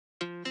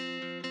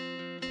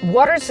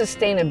Water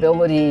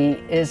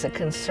sustainability is a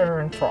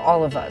concern for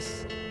all of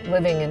us,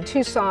 living in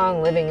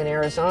Tucson, living in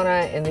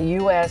Arizona, in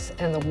the US,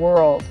 and the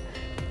world.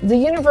 The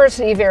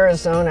University of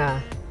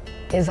Arizona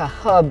is a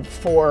hub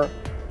for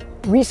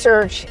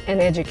research and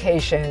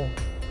education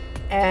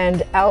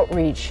and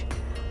outreach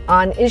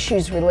on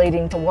issues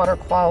relating to water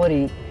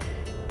quality.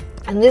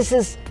 And this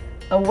is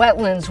a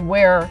wetlands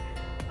where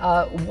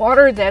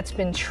water that's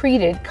been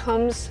treated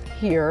comes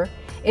here.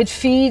 It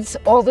feeds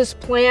all this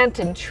plant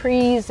and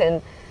trees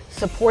and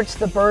supports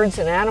the birds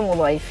and animal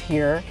life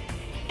here.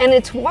 And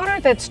it's water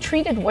that's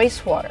treated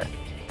wastewater.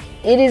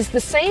 It is the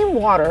same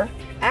water,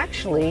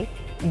 actually,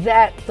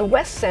 that the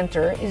West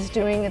Center is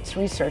doing its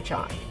research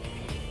on.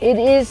 It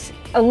is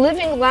a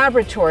living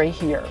laboratory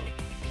here.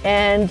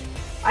 And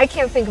I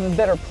can't think of a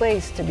better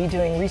place to be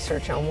doing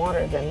research on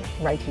water than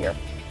right here.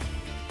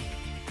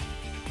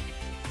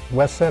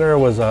 West Center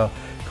was a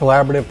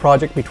collaborative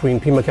project between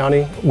Pima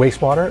County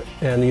Wastewater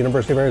and the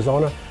University of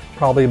Arizona.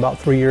 Probably about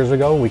 3 years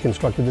ago, we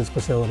constructed this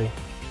facility.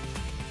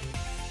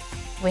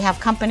 We have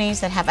companies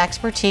that have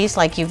expertise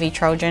like UV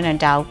Trojan and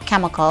Dow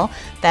Chemical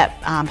that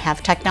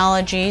have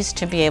technologies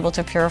to be able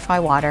to purify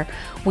water.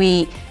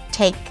 We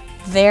take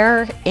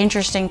their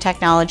interesting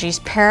technologies,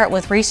 pair it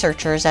with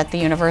researchers at the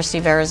University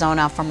of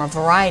Arizona from a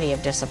variety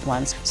of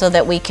disciplines so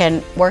that we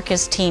can work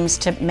as teams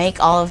to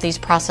make all of these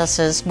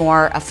processes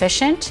more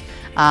efficient,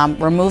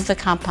 remove the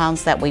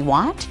compounds that we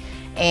want,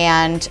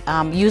 and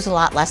use a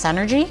lot less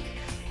energy.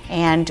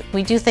 And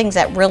we do things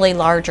at really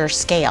larger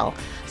scale.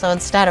 So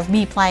instead of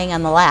me playing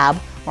in the lab,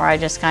 where I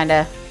just kind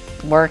of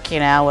work,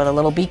 with a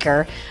little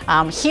beaker,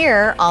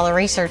 here all the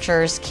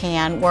researchers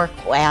can work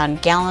on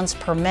gallons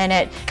per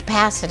minute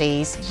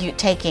capacities,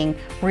 taking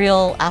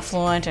real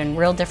effluent and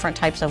real different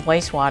types of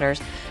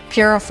wastewaters,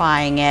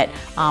 purifying it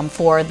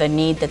for the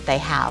need that they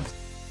have.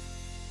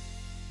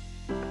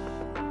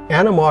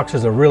 Anamox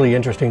is a really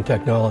interesting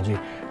technology.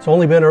 It's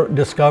only been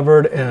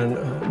discovered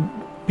and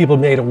people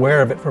made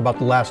aware of it for about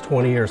the last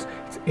 20 years.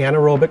 It's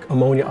anaerobic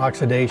ammonia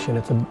oxidation.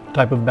 It's a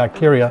type of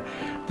bacteria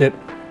that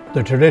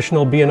the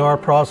traditional BNR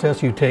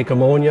process, you take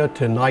ammonia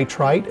to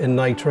nitrite and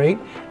nitrate.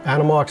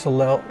 Anamox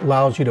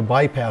allows you to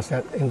bypass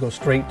that and go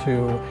straight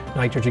to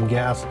nitrogen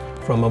gas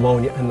from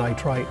ammonia and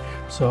nitrite.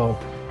 So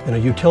in a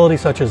utility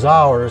such as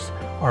ours,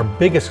 our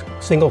biggest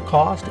single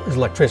cost is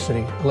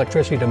electricity.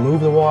 Electricity to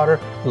move the water,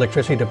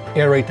 electricity to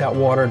aerate that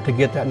water to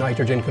get that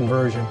nitrogen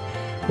conversion.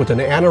 With an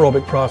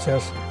anaerobic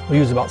process, we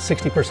use about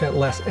 60%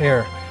 less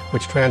air,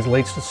 which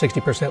translates to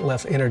 60%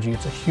 less energy.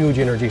 It's a huge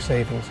energy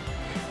savings.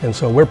 And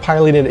so we're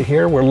piloting it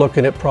here. We're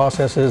looking at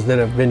processes that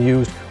have been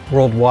used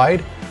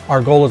worldwide.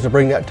 Our goal is to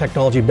bring that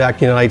technology back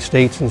to the United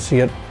States and see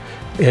it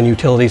in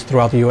utilities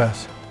throughout the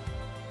US.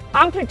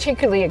 I'm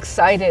particularly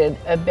excited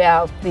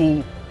about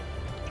the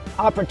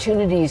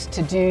opportunities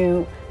to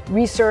do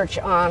research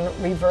on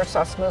reverse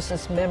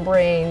osmosis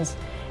membranes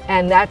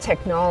and that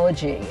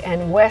technology.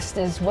 And West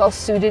is well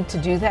suited to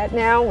do that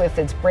now with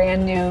its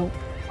brand new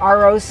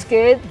RO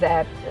skid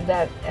that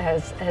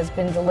has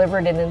been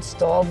delivered and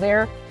installed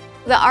there.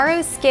 The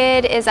RO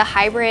skid is a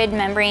hybrid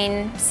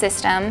membrane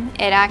system.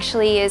 It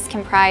actually is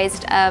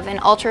comprised of an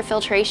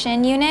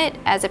ultrafiltration unit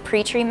as a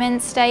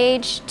pretreatment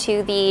stage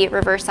to the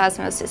reverse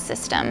osmosis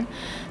system.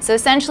 So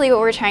essentially what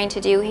we're trying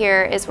to do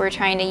here is we're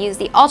trying to use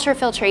the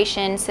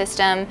ultrafiltration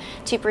system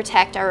to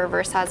protect our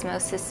reverse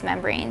osmosis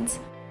membranes.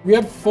 We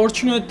are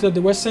fortunate at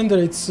the West Center,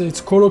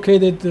 it's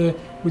co-located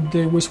with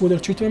the wastewater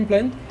treatment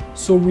plant.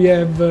 So we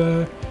have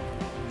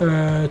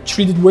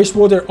treated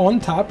wastewater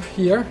on tap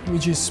here,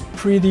 which is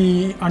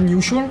pretty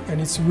unusual and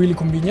it's really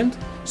convenient.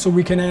 So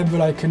we can have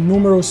like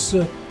numerous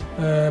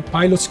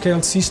pilot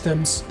scale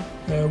systems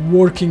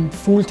working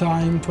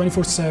full-time,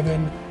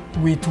 24/7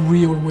 with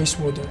real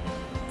wastewater.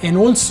 And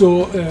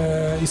also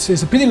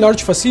it's a pretty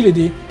large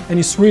facility and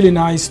it's really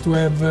nice to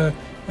have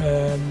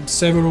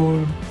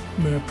several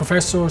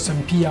professors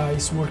and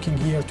PIs working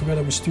here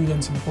together with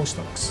students and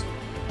postdocs.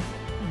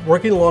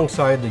 Working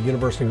alongside the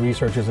university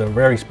research is a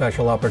very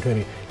special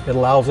opportunity. It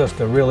allows us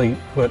to really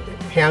put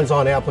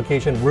hands-on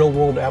application,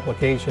 real-world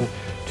application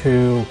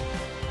to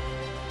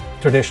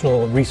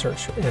traditional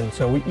research. And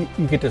so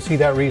you get to see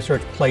that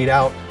research played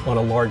out on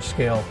a large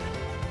scale.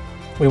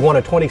 We won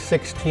a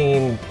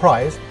 2016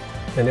 prize,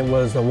 and it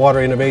was the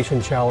Water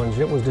Innovation Challenge.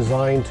 It was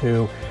designed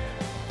to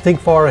think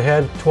far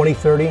ahead,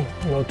 2030,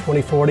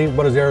 2040.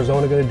 What is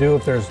Arizona going to do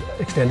if there's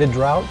extended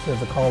droughts at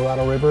the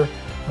Colorado River?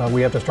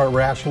 We have to start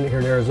rationing here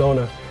in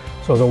Arizona.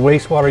 So as a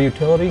wastewater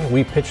utility,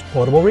 we pitched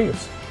potable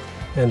reuse.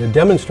 And to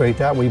demonstrate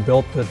that, we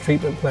built the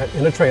treatment plant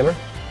in a trailer,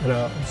 in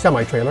a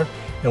semi-trailer,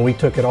 and we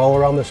took it all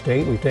around the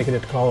state. We've taken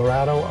it to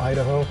Colorado,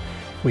 Idaho.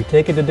 We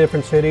take it to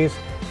different cities.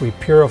 We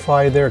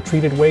purify their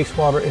treated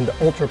wastewater into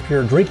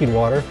ultra-pure drinking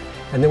water,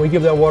 and then we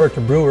give that water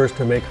to brewers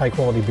to make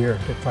high-quality beer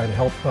to try to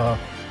help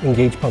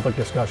engage public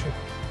discussion.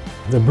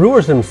 The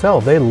brewers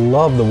themselves, they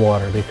love the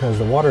water because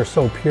the water is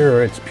so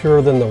pure. It's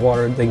purer than the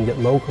water they can get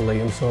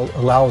locally, and so it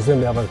allows them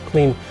to have a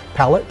clean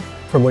palate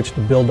from which to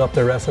build up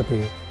their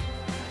recipe.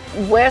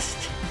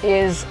 West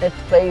is a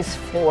place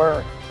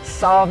for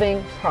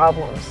solving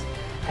problems.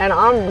 And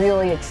I'm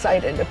really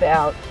excited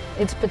about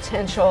its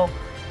potential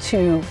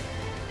to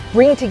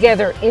bring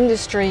together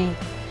industry,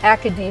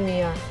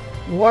 academia,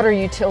 water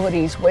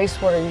utilities,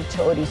 wastewater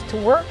utilities to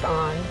work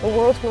on the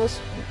world's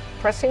most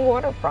pressing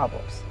water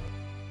problems.